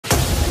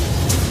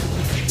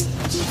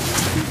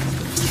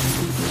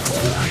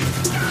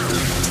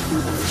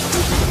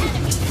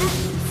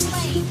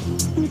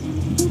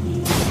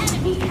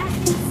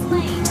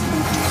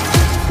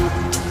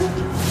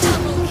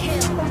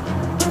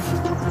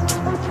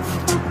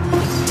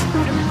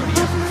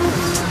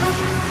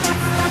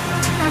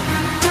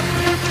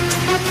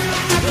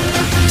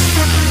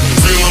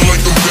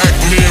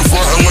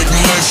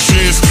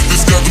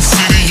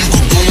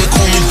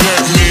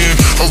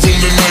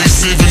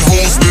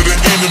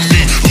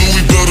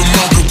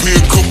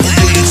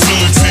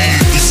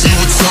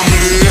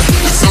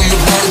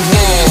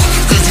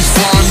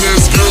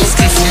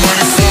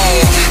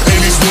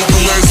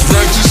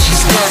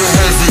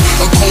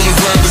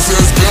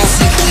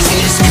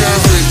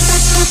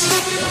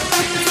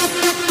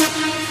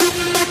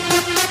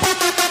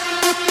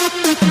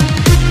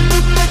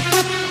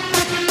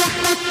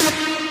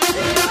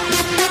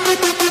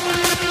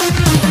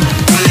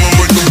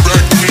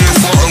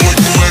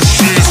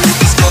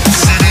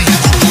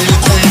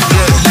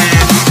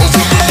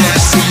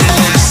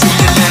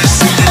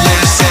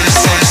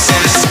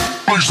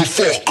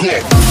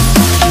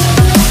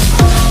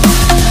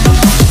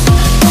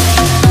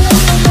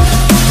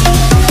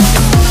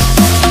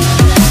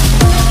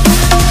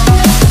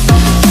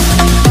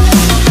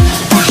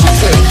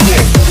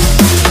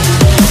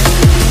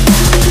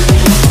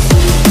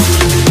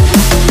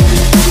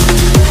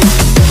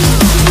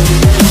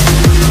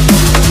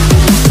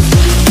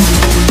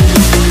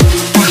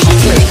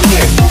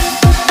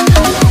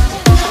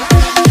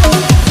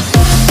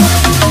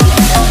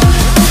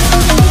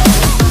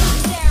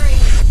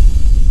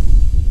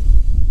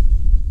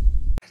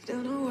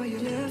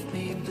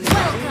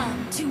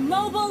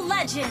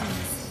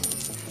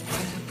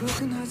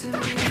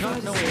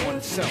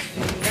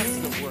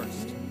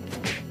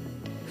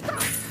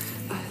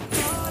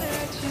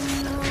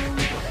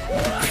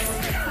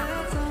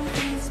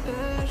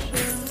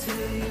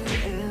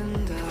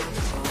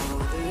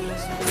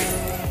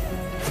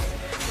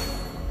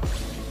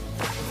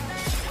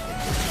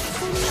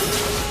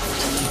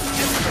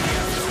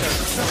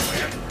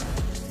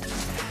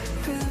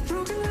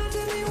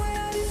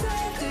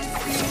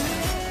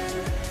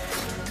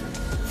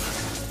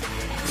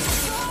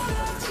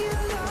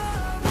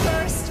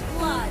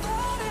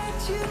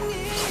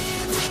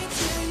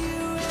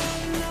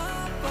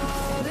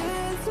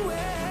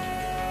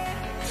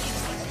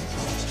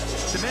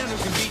The man who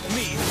can beat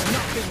me has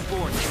not been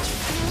born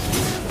yet.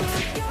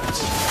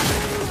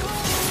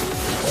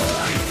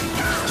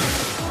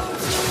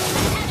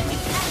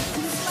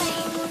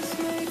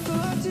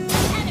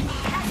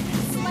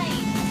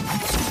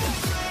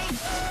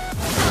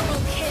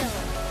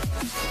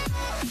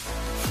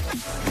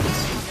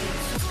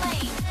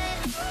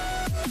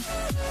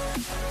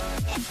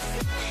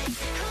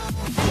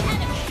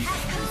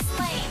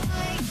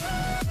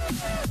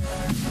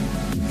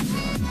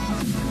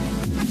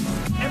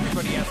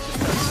 Everybody has to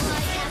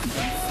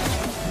start.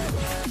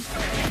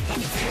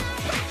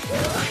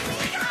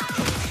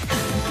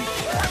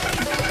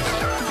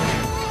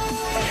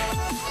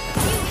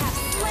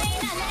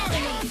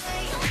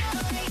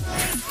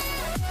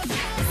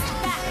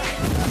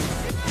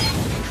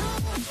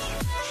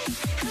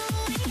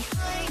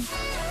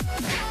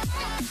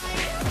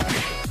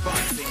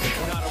 Boxing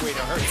is not a way to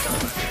hurt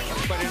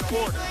someone, but in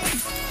order.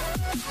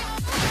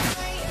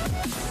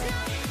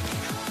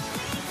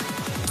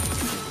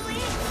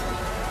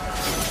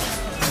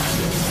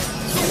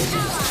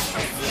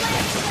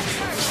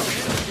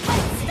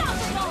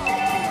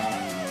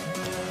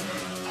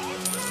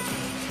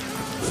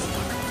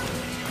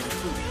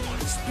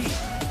 Speed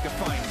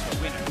defines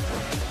the winner.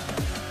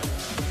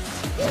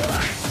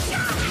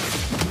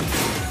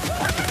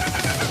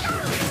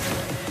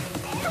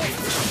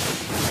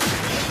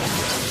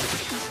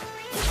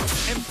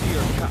 Empty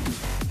your cup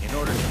in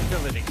order to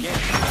fill it again.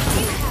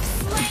 You have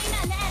slain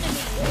an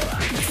enemy.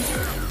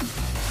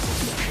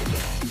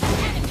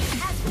 Enemy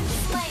has been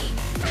slain.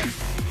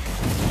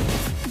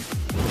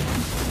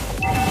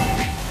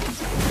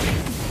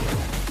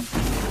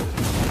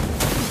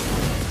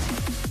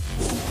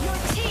 Your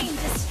team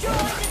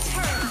destroyed the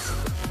turret.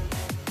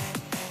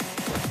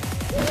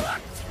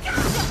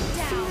 Shut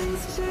down. An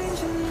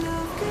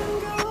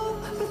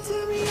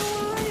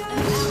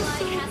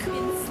ally has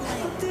been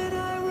slain.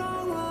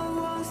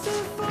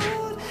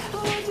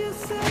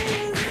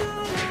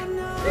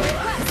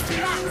 Request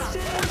backup.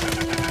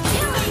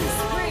 Killing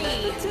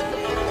spree.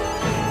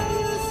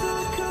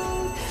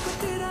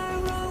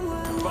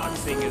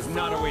 Boxing is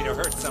not a way to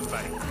hurt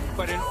somebody,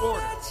 but in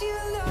order.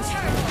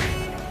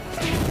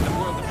 Turret. In the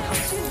world of kung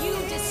fu, You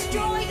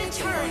destroy the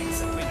turret.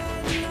 the winner.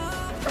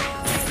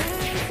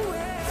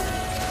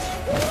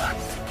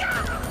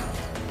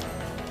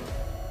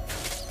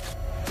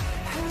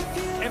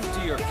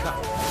 Empty your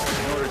cup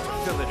in order to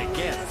fill it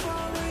again.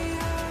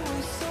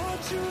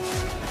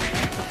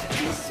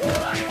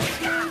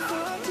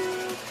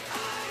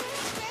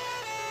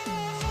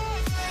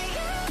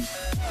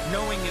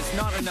 Knowing is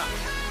not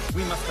enough.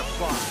 We must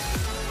apply.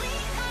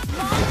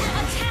 Launch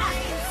attack.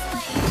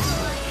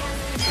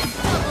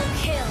 Double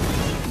kill.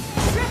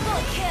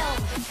 Triple kill.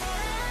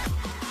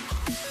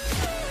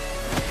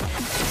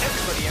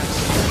 Everybody has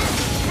to.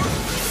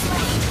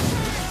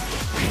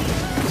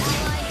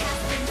 Ally has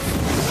been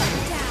shut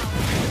down.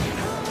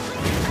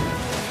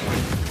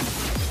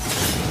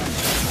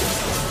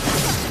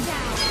 Shut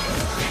down.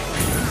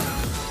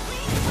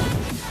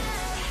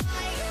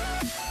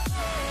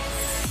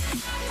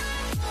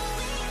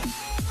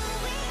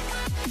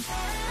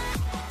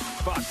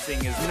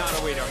 Boxing is not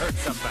a way to hurt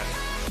somebody,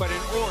 but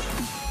in order.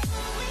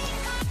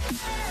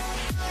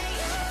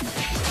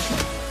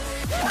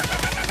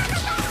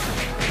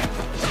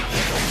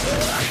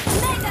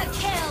 Mega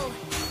kill.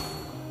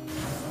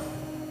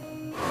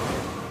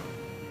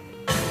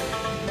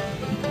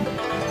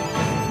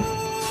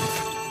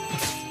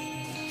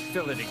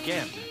 Fill it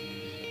again.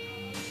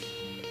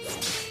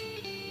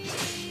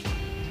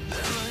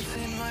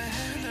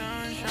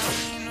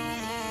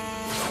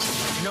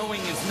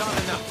 Knowing is not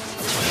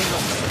enough. We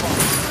must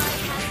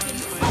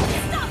apply.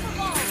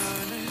 Unstoppable.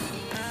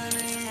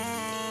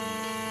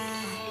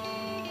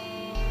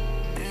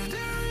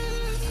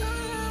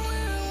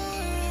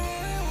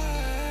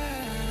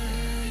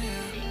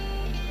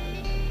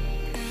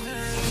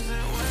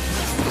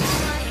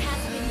 Ally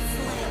has been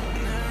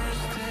slain.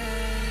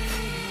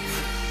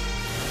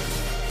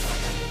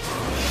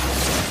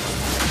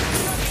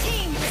 Your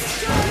team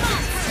destroyed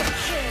monster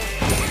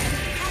kill.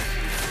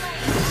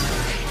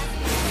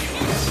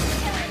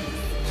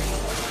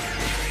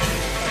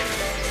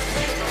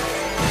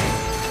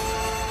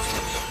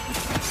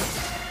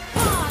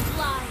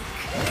 Godlike.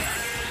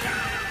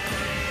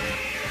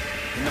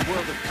 In the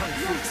world of kung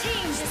Your fu,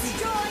 team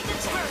destroyed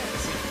the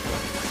turret.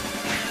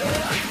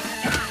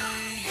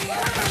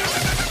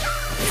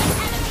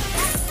 Enemy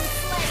has been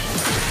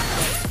slain.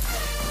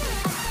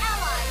 An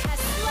ally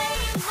has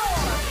slain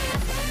Lord.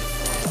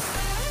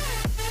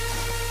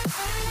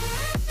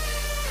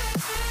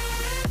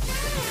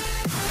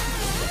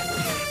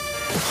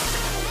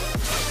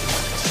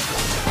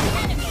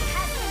 Enemy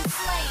has been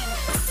slain.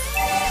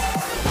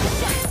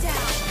 Shut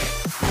down.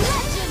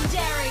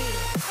 Legendary.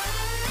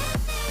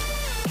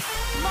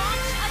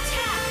 Launch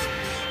attack.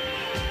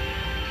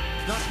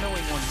 not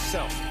knowing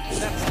oneself,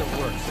 that's the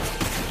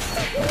worst.